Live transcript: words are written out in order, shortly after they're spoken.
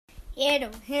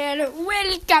Hello,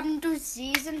 welcome to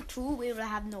season 2. We will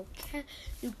have no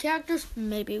new characters.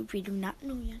 Maybe we do not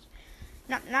know yet.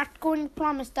 Not going to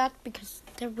promise that because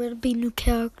there will be new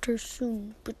characters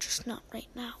soon, but just not right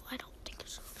now. I don't think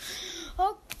so.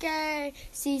 Okay,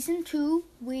 season 2.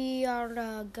 We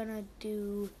are gonna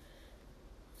do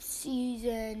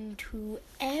season 2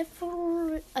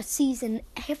 every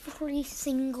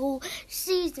single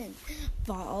season.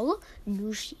 Fall,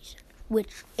 new season.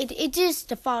 Which it is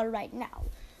the fall right now.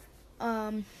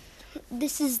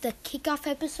 This is the kickoff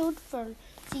episode for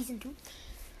season 2.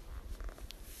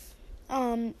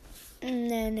 And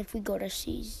then if we go to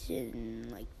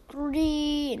season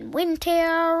 3 in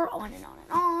winter, on and on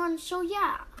and on. So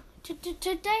yeah,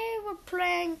 today we're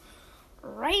playing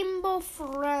Rainbow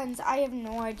Friends. I have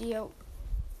no idea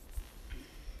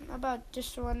about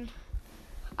this one.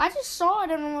 I just saw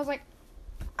it and I was like,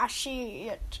 I see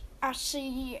it.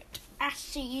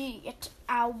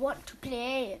 I want to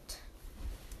play it.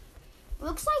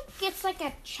 Looks like it's like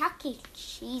a Chuck E.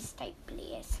 Cheese type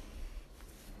place.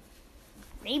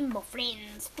 Rainbow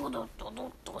Friends. Rainbow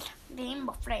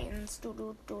Friends.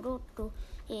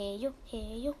 Hey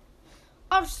yo.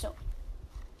 Also,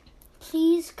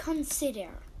 please consider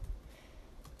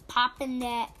popping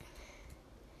that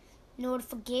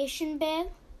notification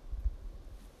bell.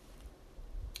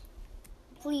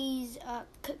 Please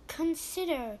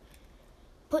consider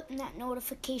putting that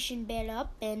notification bell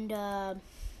up and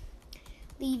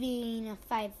leaving a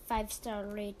five-star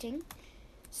rating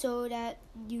so that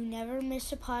you never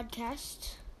miss a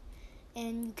podcast,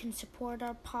 and you can support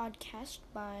our podcast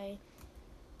by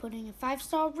putting a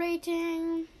 5-star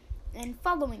rating and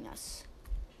following us.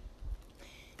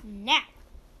 Now,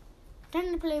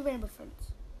 time to play Rainbow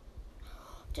Friends.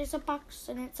 There's a box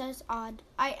and it says odd.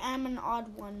 I am an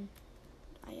odd one.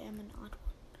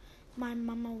 My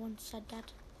mama once said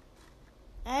that.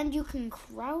 And you can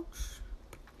crouch.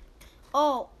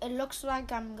 Oh, it looks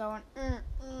like I'm going.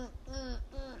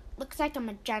 Looks like I'm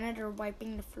a janitor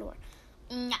wiping the floor.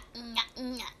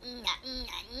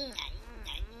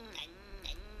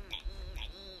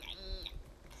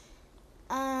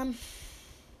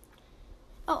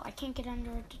 Oh, I can't get under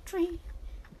the tree.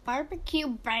 Barbecue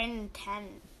burn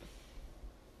tent.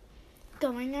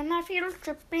 Going on a field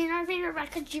trip in our favorite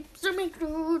rocket jeep, zooming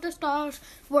through the stars.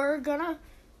 We're gonna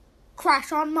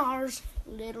crash on Mars.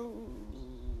 Little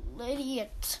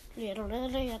idiots.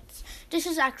 This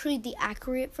is actually the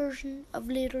accurate version of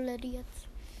Little Idiots.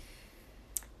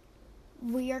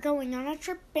 We are going on a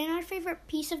trip in our favorite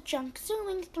piece of junk,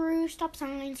 zooming through stop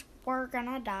signs. We're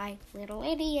gonna die. Little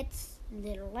idiots.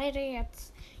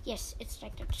 Yes, it's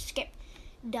like that. Skip.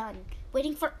 Done.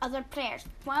 Waiting for other players.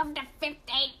 12 to 15.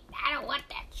 I don't want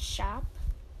that. Shop.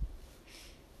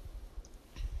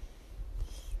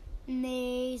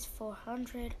 Maze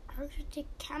 400. Arctic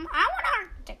camel. I want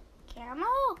Arctic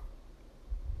camel.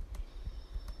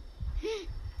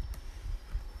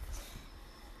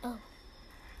 Oh.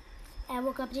 I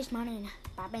woke up this morning,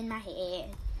 bobbing my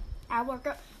head. I woke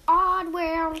up. Odd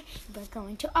world. We're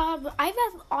going to odd world. I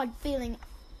have an odd feeling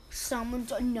someone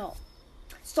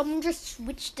just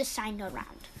switched the sign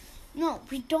around. No,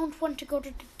 we don't want to go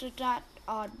to that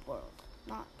odd world.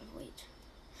 Wait.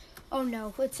 Oh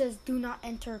no, it says do not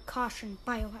enter, caution,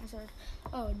 biohazard.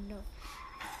 Oh no.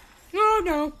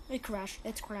 No, it crashed.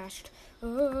 It's crashed.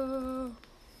 Oh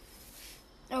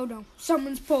no,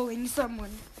 someone's pulling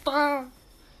someone. Now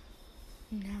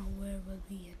where will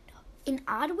we end up? In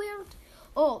odd world?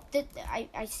 Oh,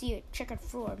 I see a checkered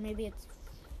floor. Maybe it's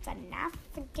FNAF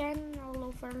again, all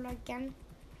over again.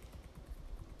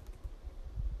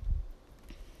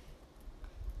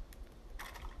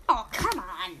 Oh, come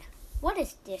on. What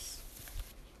is this?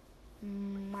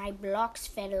 My blocks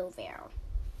fell over.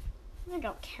 I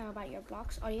don't care about your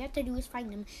blocks. All you have to do is find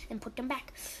them and put them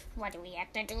back. Why do we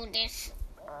have to do this?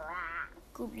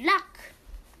 Good luck.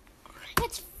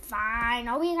 It's fine.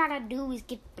 All we gotta do is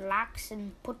get blocks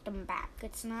and put them back.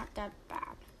 It's not that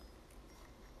bad.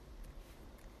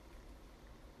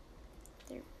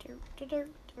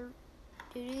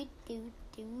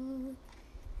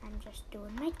 I'm just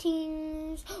doing my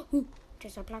things. Ooh,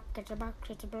 there's a block.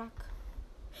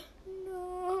 No.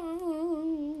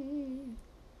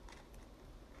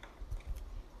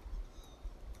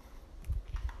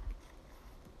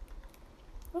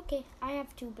 Okay, I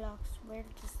have 2 blocks. Where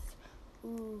does?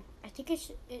 Ooh, I think it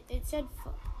said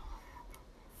full.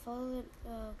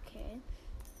 Okay.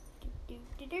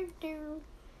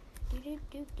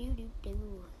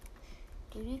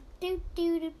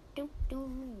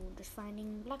 Just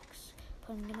finding blocks,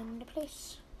 putting them into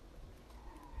place.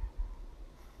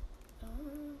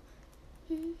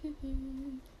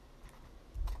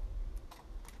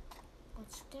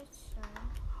 What's this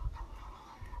sound?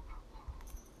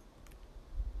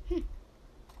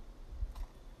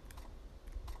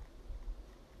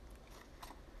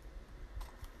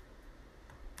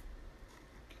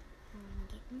 I'm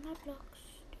getting my blocks.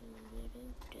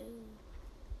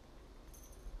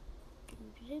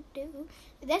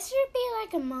 This should be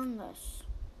like Among Us.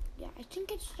 Yeah, I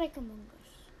think it's like Among Us.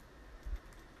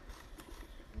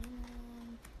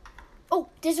 Oh,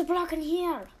 there's a block in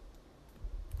here.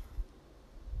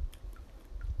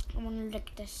 I want to look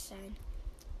at this sign.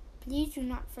 Please do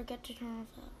not forget to turn on the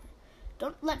flower.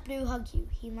 Don't let Blue hug you.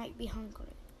 He might be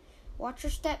hungry. Watch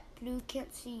your step. Blue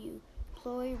can't see you.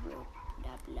 Ploy rope.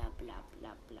 Blah, blah, blah,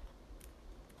 blah, blah.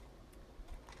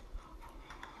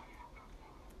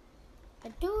 I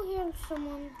do hear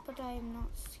someone, but I am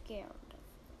not scared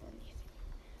of anything.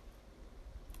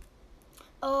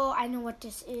 Oh, I know what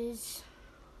this is.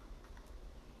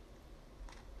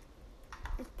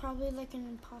 It's probably like an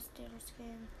imposter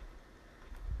scan.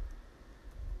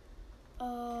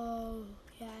 Oh,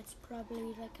 yeah, it's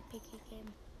probably like a piggy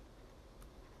game.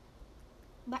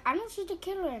 But I don't see the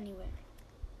killer anywhere.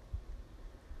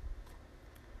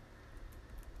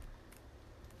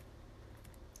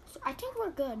 So I think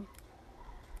we're good.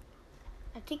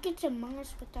 I think it's Among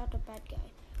Us without a bad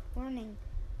guy. Warning,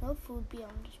 no food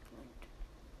beyond this point.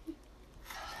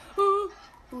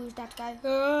 Who is that guy?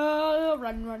 Run,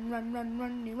 run, run, run, run,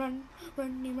 runny, run,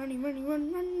 runny, runny, runny,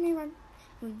 run, runny, run,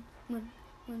 run, run,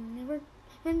 runny, run,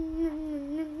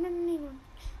 run, runny, run.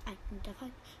 I need to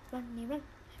fight, runny, run,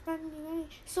 runny, runny.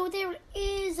 So there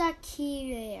is a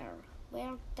key there.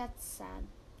 Well, that's sad.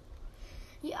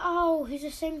 Oh, he's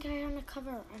the same guy on the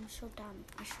cover. I'm so dumb.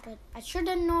 I should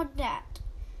have known that.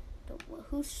 But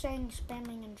who's saying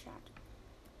spamming in chat?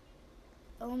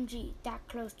 OMG, that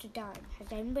close to dying.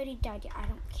 Has anybody died yet? I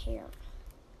don't care.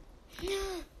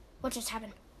 What just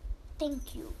happened?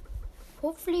 Thank you.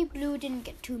 Hopefully Blue didn't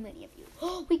get too many of you.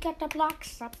 Oh, we got the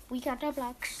blocks up. We got the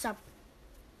blocks up.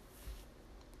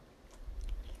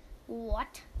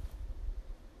 What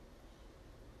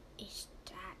is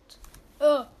that?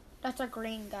 Oh, that's a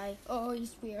green guy. Oh,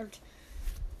 he's weird.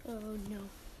 Oh, no.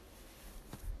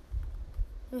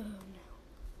 Oh, no.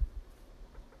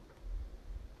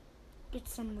 Get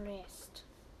some rest.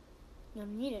 You'll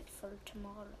need it for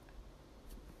tomorrow.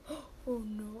 Oh,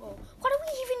 no. Why do we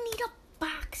even need a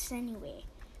box anyway?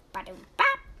 Ba-dum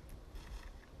bop.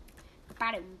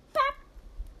 Ba-dum bop.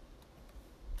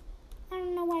 I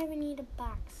don't know why we need a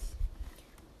box.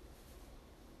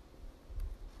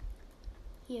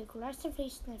 He aggressively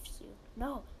sniffs you.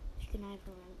 No, you can either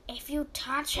run. If you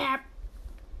touch him,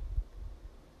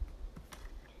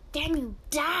 then you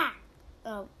die.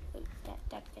 Oh,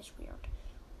 that gets weird.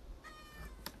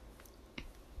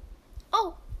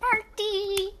 Oh,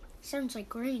 party! Sounds like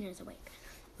Green is awake.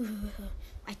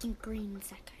 I think Green's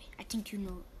that guy. I think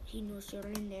he knows you're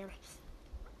in there.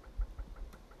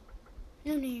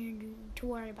 No need to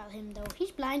worry about him, though.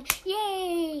 He's blind.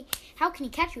 Yay! How can he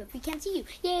catch you if he can't see you?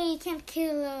 Yay, he can't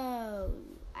kill you.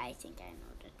 I think I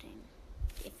know the thing.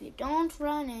 If you don't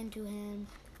run into him,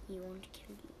 he won't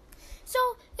kill you. So,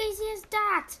 easy as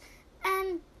that.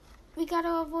 And we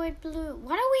gotta avoid Blue.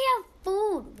 Why do we have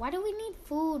food? Why do we need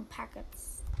food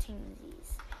packets?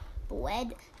 Tingsies.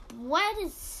 Bled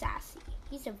is sassy.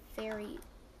 He's a very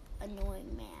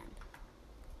annoying man.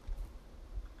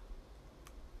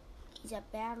 He's a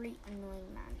very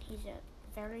annoying man. He's a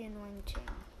very annoying ting.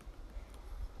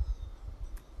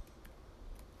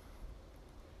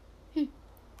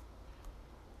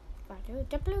 Follow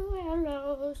the blue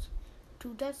arrows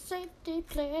to the safety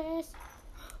place.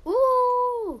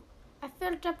 Ooh! I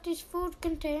filled up these food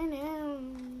containers.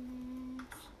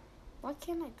 Why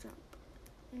can't I jump?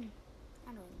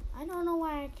 I don't know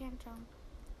why I can't jump.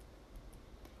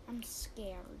 I'm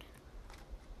scared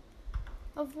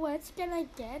of what's gonna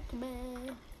get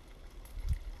me.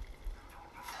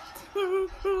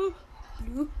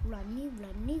 Blue, runny,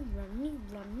 runny, runny,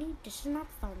 runny. This is not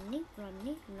funny.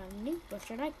 Runny, runny. Where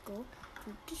should I go? To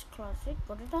this closet.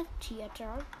 Go to the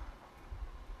theater.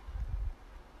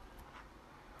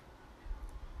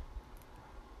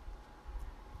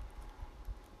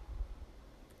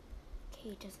 Okay,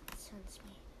 he doesn't sense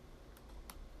me.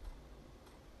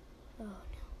 Oh no.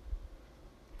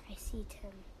 I see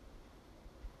Tim.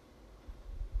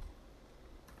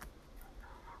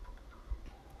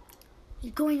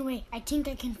 He's going away. I think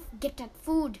I can get that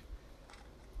food.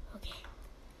 Okay.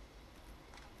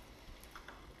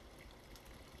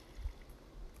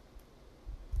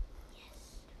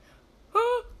 Yes.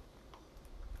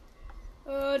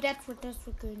 Oh, that's what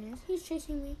green is. He's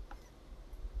chasing me.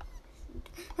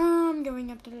 I'm going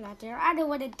up the ladder. I don't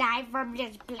want to die from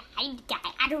this blind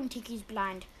guy. I don't think he's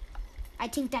blind. I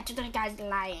think that the guy's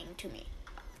lying to me.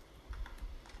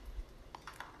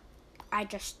 I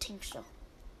just think so.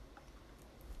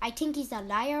 I think he's a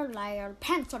liar,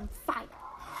 pants on fire.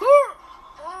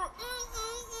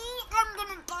 I'm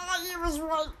gonna die. He was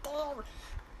right there.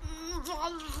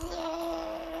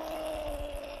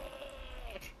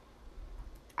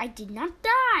 I did not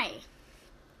die.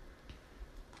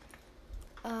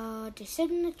 They said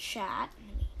in the chat.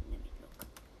 Let me look.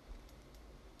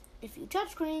 If you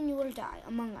touch green, you will die.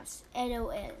 Among Us.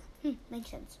 LOL. Makes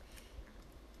sense.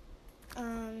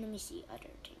 Let me see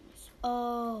other things.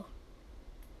 Oh.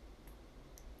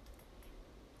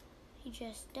 He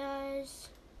just does.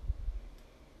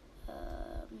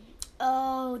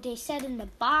 Oh, they said in the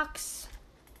box.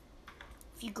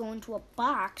 If you go into a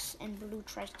box and blue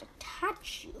tries to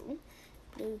touch you,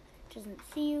 blue doesn't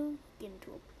see you, get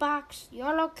into a box,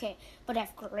 you're okay. But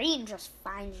if green just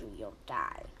finds you, you'll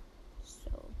die.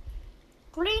 So,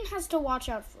 green has to watch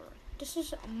out for. This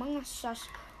is Among Us.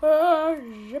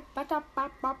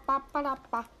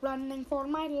 Running for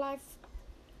my life.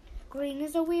 Green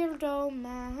is a weirdo,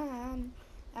 man.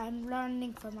 I'm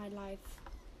running for my life.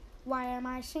 Why am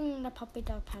I singing the puppy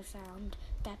dog sound?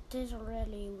 That is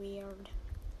really weird.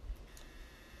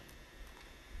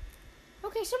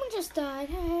 Okay, someone just died.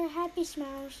 Happy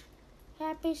smiles.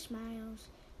 Happy smiles.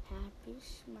 Happy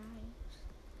smiles.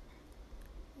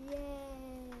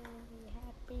 Yay.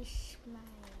 Happy smiles.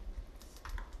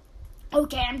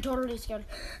 Okay, I'm totally scared.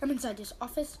 I'm inside this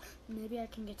office. Maybe I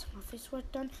can get some office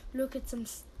work done. Look at some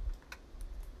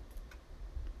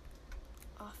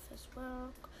office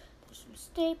work. There's some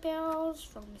staples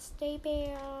from the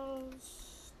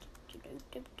staples.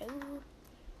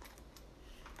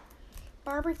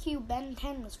 Barbecue Ben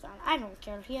 10 was found. I don't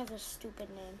care. He has a stupid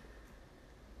name.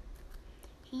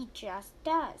 He just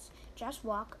does. Just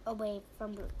walk away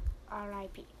from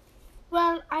R.I.P.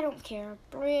 Well, I don't care.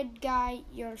 Bread guy,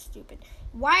 you're stupid.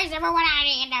 Why is everyone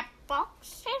hiding in the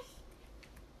boxes?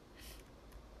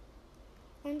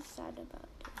 I'm sad about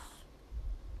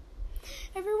this.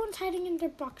 Everyone's hiding in their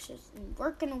boxes, and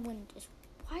we're gonna win this.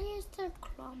 Why is there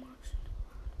claw marks in the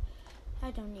world?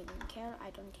 I don't even care. I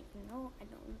don't even know. I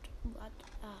don't. What?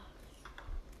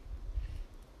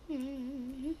 I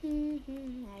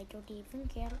don't even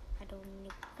care. I don't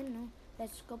even know.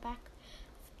 Let's go back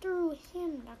through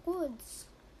him like woods.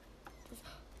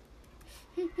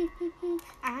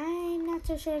 I'm not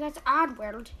so sure that's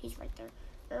Oddworld. He's right there.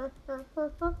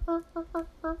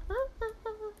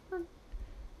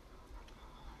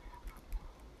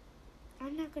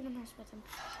 I'm not gonna mess with him.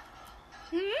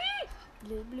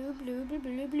 Blue, blue, blue, blue,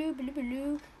 blue, blue, blue,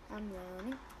 blue. I'm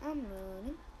running, I'm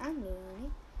running, I'm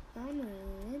running, I'm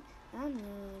running, I'm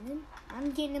running.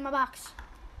 I'm getting in my box.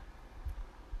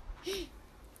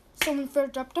 Someone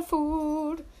filled up the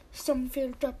food. Someone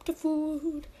filled up the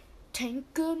food.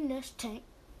 Thank goodness, thank.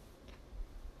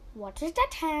 What is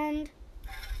that hand?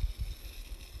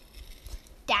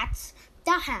 That's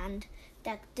the hand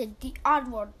that did the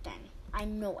Oddworld thing. I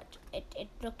know it. It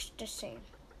looks the same.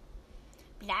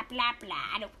 Blah, blah,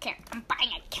 blah. I don't care. I'm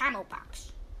buying a camo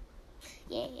box.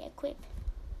 Yeah, quip.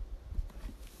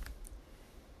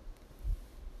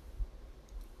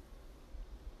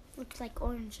 Looks like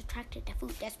orange attracted to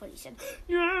food. That's what he said.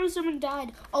 No, someone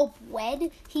died. Oh,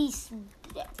 Wed? He's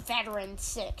veteran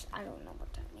 6. I don't know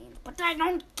what that means, but I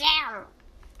don't care.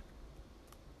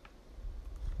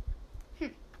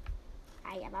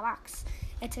 I have a box.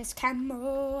 It says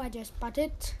camo. I just bought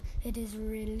it. It is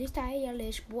really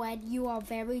stylish. Wed, you are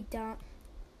very dumb.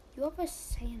 You have a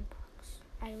sandbox.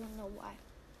 I don't know why.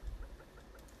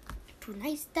 Too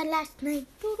nice the last night.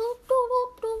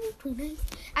 Too nice.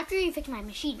 After you fix my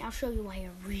machine, I'll show you why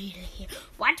you're really here.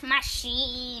 What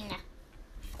machine?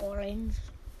 Orange.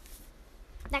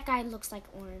 That guy looks like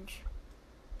orange.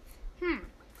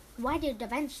 Why did the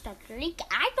vent start to leak?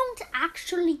 I don't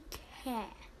actually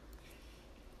care.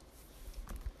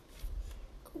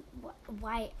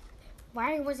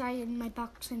 Why was I in my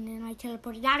box and then I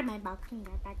teleported out of my box and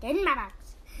got back in my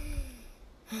box?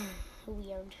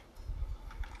 Weird.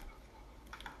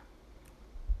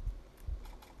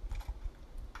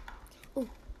 Oh,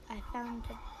 I found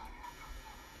it.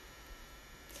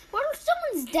 What if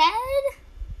someone's dead?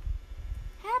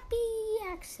 Happy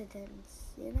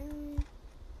accidents, you know?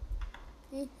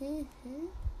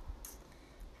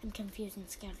 I'm confused and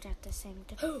scared at the same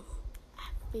time.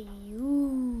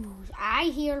 I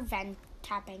hear vent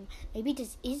tapping. Maybe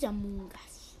this is Among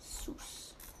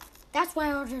Us. That's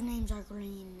why all their names are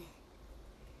green.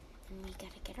 And we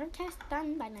gotta get our test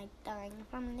done by night dying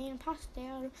from the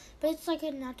imposter. But it's like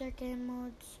another game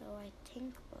mode, so I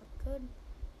think we're good.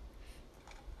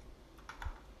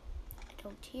 I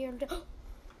don't hear the...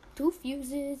 2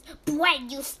 fuses.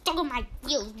 Bwed, you stole my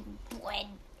fuse, Bwed.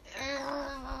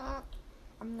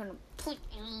 I'm gonna put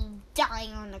you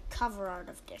dying on the cover art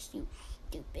of this, you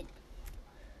stupid.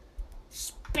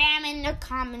 Spam in the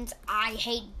comments, I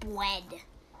hate Bwed.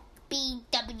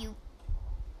 BWEAD.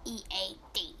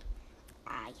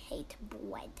 I hate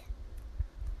Bwed.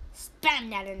 Spam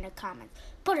that in the comments.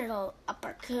 Put it all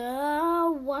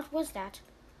uppercut. What was that?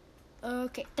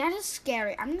 Okay, that is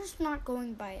scary. I'm just not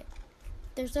going by it.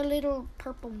 There's a little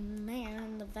purple man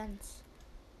in the vents.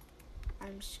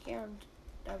 I'm scared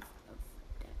of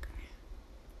that guy.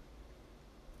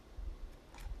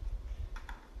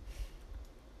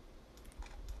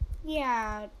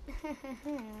 Yeah,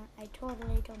 I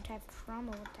totally don't have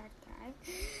trauma with that guy.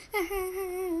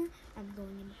 I'm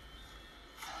going in.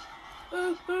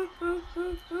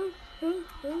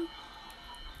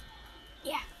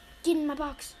 Yeah, get in my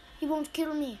box. He won't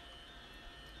kill me.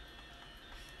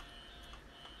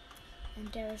 And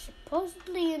there is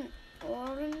supposedly an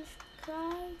orange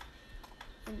guy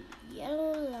and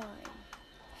yellow line.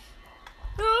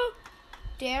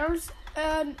 There's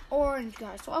an orange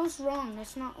guy. So I was wrong.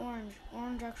 That's not orange.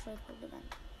 Orange actually killed the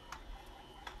vent.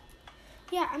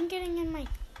 Yeah, I'm getting in my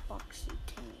boxy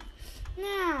thingy.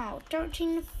 Now,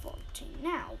 13 to 14.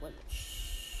 Now,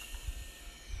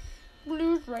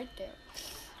 blue's right there.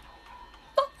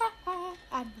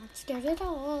 I'm not scared at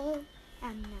all.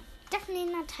 I'm not.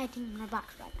 Definitely not hiding in my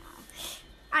box right now.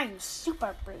 I'm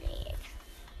super brave.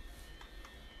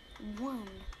 1.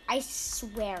 I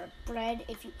swear, bread.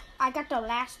 I got the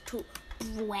last 2.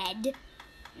 Bread.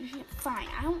 Fine,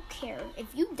 I don't care.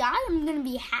 If you die, I'm gonna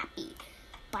be happy.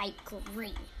 By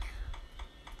green.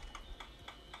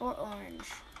 Or orange.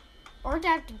 Or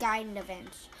that guy in the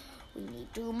vents. We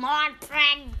need to mod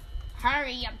bread.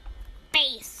 Hurry your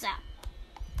base up.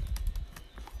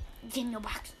 Get in your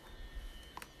box.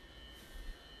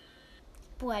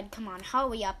 Blood, come on,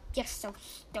 hurry up. You're so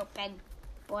stupid.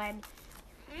 Blood.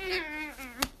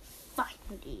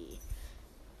 Finally.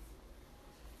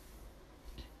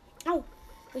 Oh,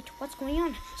 wait, what's going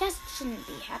on? Just shouldn't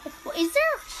be happening. Well, is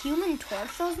there human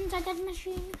torsos inside that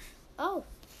machine? Oh,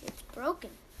 it's broken.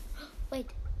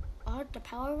 Wait, the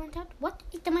power went out? What?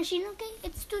 Is the machine okay?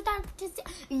 It's too dark to see.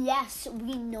 Yes,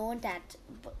 we know that.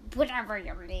 Whatever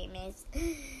your name is.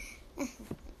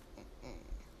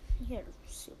 You're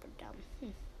super dumb.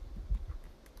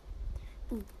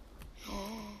 Ooh.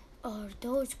 Oh,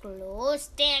 those glow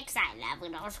sticks! I love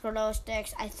those glow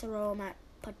sticks. I throw them at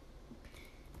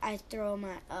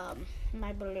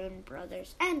my balloon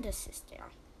brothers and a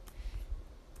sister.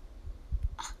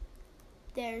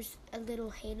 There's a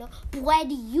little halo.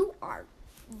 Bled, you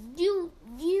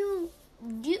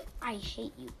I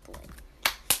hate you, Bled.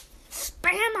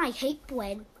 Spam I hate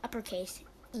Bled, uppercase,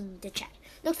 in the chat.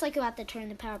 Looks like you're about to turn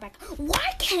the power back.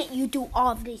 Why can't you do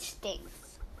all of these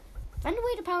things? Find a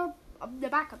way to power up the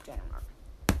backup generator.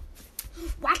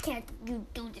 Why can't you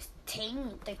do this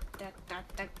thing, the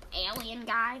alien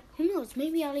guy? Who knows?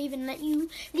 Maybe I'll even let you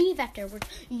leave afterwards.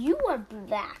 You are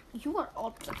black. You are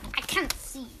all black. I can't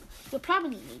see you. You'll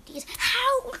probably need these.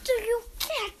 How do you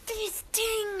get these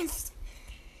things?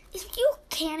 If you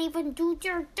can't even do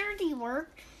your dirty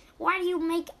work, why do you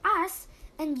make us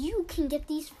and you can get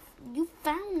these? You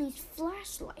found these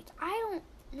flashlights. I don't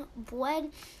know,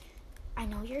 Blood. I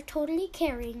know you're totally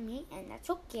carrying me, and that's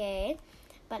okay.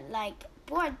 But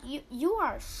Blood, you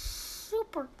are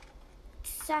super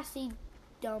sassy,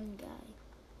 dumb guy.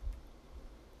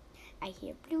 I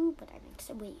hear blue, but I'm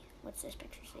excited. Wait, what's this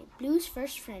picture say? Blue's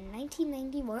first friend,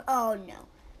 1991. Oh no.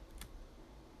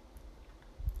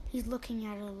 He's looking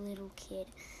at a little kid.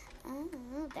 Oh,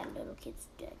 that little kid's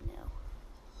dead now.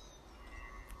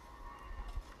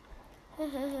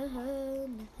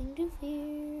 Nothing to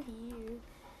fear here.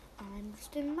 I'm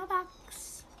just in my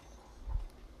box.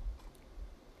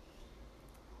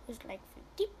 There's like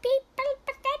 50 people,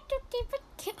 but that don't even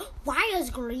kill. Why is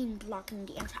green blocking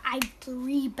the answer? I have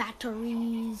 3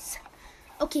 batteries.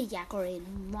 Okay, yeah, green,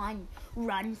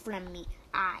 run from me.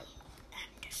 I am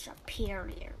the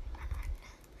superior man.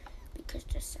 Because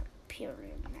the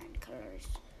superior man color is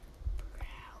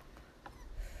brown.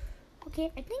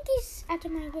 Okay, I think he's at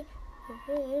my way.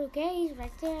 Okay, he's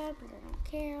right there, but I don't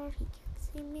care. He can't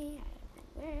see me. I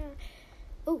don't know where.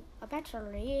 Oh, a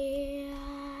battery.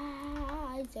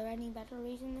 Is there any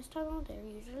batteries in this tunnel? There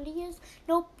usually is.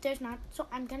 Nope, there's not. So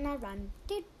I'm gonna run.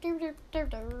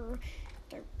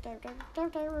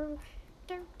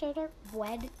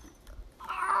 Wed.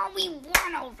 Oh, we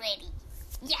won already.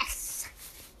 Yes.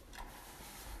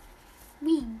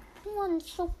 We won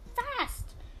so fast.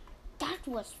 That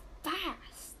was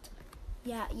fast.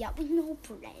 Yeah, we know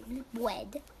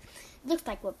bread. Looks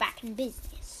like we're back in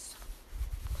business.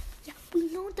 Yeah,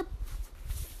 we know the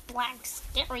black,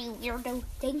 scary weirdo.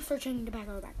 Thanks for turning the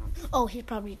background back on. Oh, he's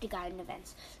probably the guy in the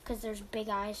vents. Because there's big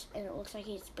eyes, and it looks like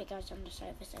he has big eyes on the side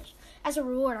of his head. As a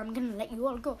reward, I'm going to let you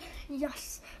all go.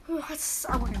 Yes. I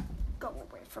want to go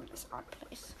away from this odd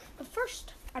place. But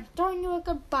first, I'm throwing you a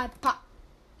goodbye pop.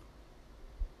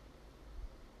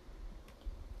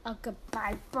 A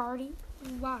goodbye party?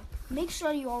 Wow. Make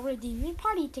sure you all redeem your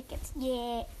party tickets.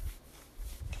 Yeah.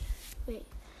 Wait.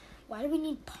 Why do we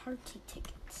need party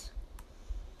tickets?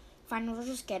 Fine, we'll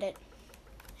just get it.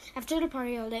 After the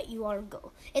party, I'll let you all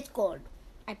go. It's gold.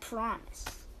 I promise.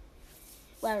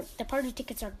 Well, the party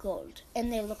tickets are gold.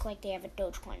 And they look like they have a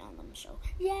Dogecoin on them, so.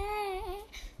 Yeah.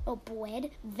 Oh,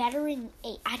 bread. Veteran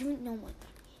 8. I don't know what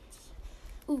that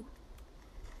means. Ooh.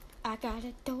 I got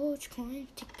a Dogecoin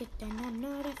ticket and I'm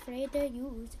not afraid to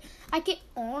use. I get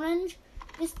orange.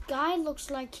 This guy looks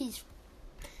like he's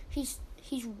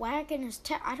wagging his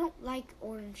tail. I don't like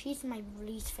orange. He's my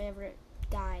least favorite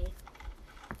guy.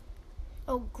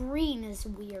 Oh, green is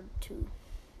weird too.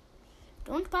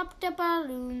 Don't pop the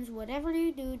balloons. Whatever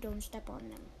you do, don't step on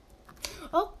them.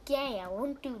 Okay, I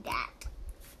won't do that.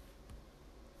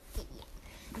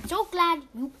 I'm so glad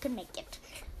you can make it.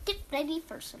 Get ready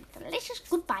for some delicious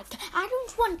goodbye. I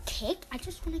don't want cake. I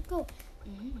just want to go.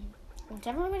 Once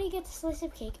everybody gets a slice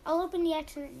of cake, I'll open the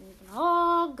exit and we can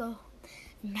all go.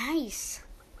 Nice.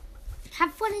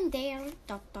 Have fun in there. ...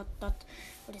 What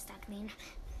does that mean?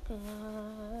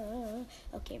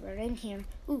 Okay, we're in here.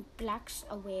 Ooh, blocks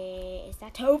away. Is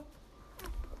that hope?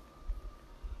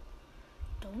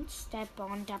 Don't step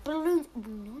on the balloons.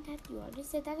 We know that. You already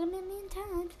said that a million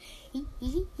times. It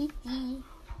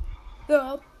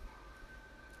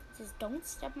says don't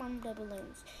step on the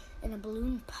balloons. And a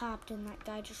balloon popped and that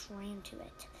guy just ran to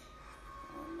it.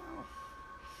 Oh no.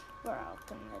 We're all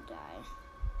gonna die.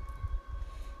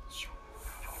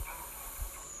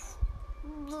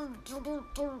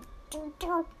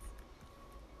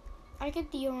 I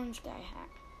get the orange guy hat.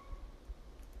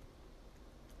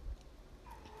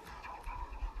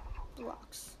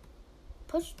 Blocks.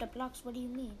 Push the blocks, what do you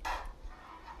mean?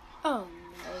 Oh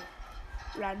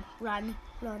no. Run.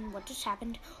 What just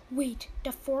happened? Wait,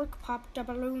 the fork popped the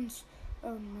balloons.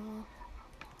 Oh no.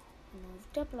 Move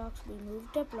the blocks, we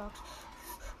moved the blocks.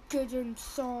 Get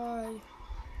inside.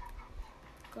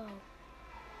 Go.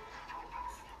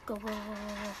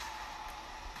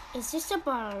 Is this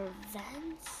about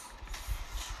events?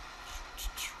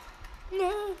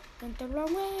 No. Went the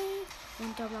wrong way. I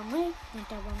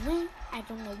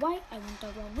don't know why I went the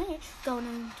wrong way.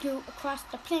 Going to across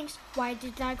the planks. Why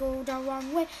did I go the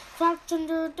wrong way? Crouch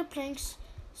under the planks.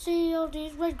 See all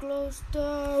these red glows.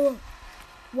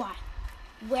 Why?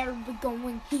 Where are we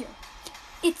going here?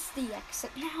 It's the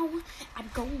exit now. I'm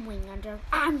going under.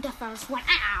 I'm the first one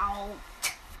out.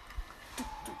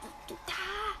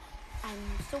 I'm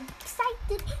so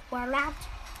excited. We're out.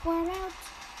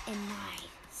 And I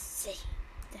see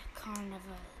the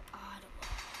carnival.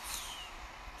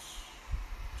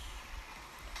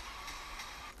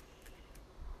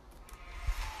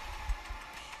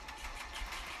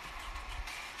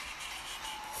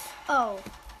 Oh,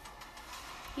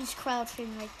 he's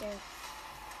crouching right there.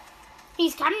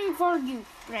 He's coming for you,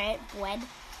 bread. What?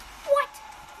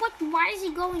 Why is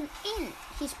he going in?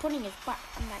 He's putting his butt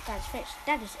on that guy's face.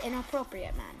 That is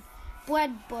inappropriate, man.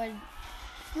 Bud,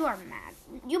 you are mad.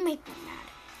 You make me mad.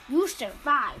 You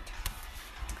survived.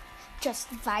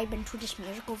 Just vibing to this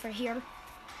music over here.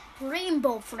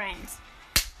 Rainbow friends.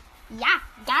 Yeah,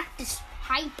 got this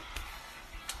hype.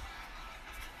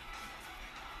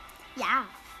 Yeah.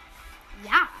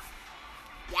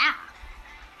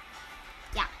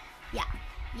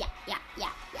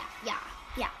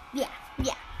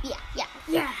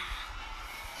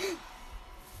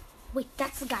 Wait,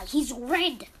 that's the guy. He's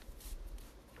red.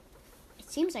 It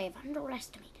seems I have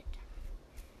underestimated.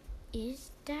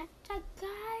 Is that the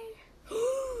guy?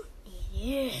 It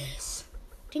is.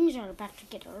 Things are about to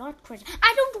get a lot crazy.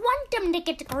 I don't want them to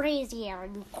get crazier,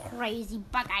 you crazy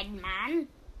bug-eyed man.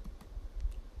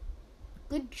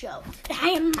 Good Joe.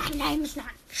 My name's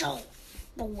not Joe.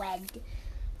 Bread.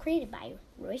 Created by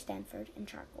Roy Stanford and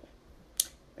Charcoal.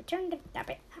 Return to the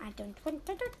topic. I don't want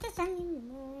to do this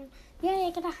anymore. Yay,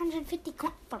 I got 150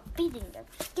 coins for beating the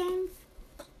game.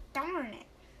 Darn it.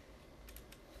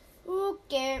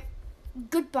 Okay.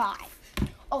 Goodbye.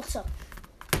 Also,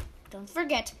 don't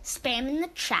forget, spam in the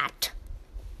chat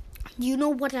You know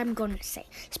what I'm going to say.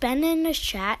 Spam in the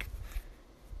chat.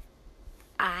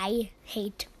 I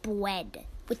hate bread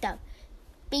with a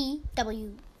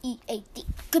BWEAD.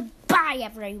 Goodbye,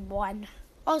 everyone.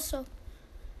 Also,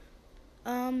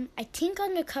 I think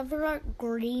on the cover art,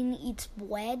 Green eats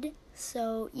bread.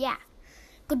 So, yeah.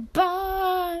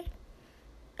 Goodbye.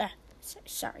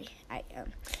 Sorry, I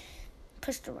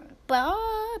pushed the wrong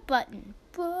button.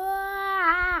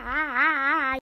 Bye.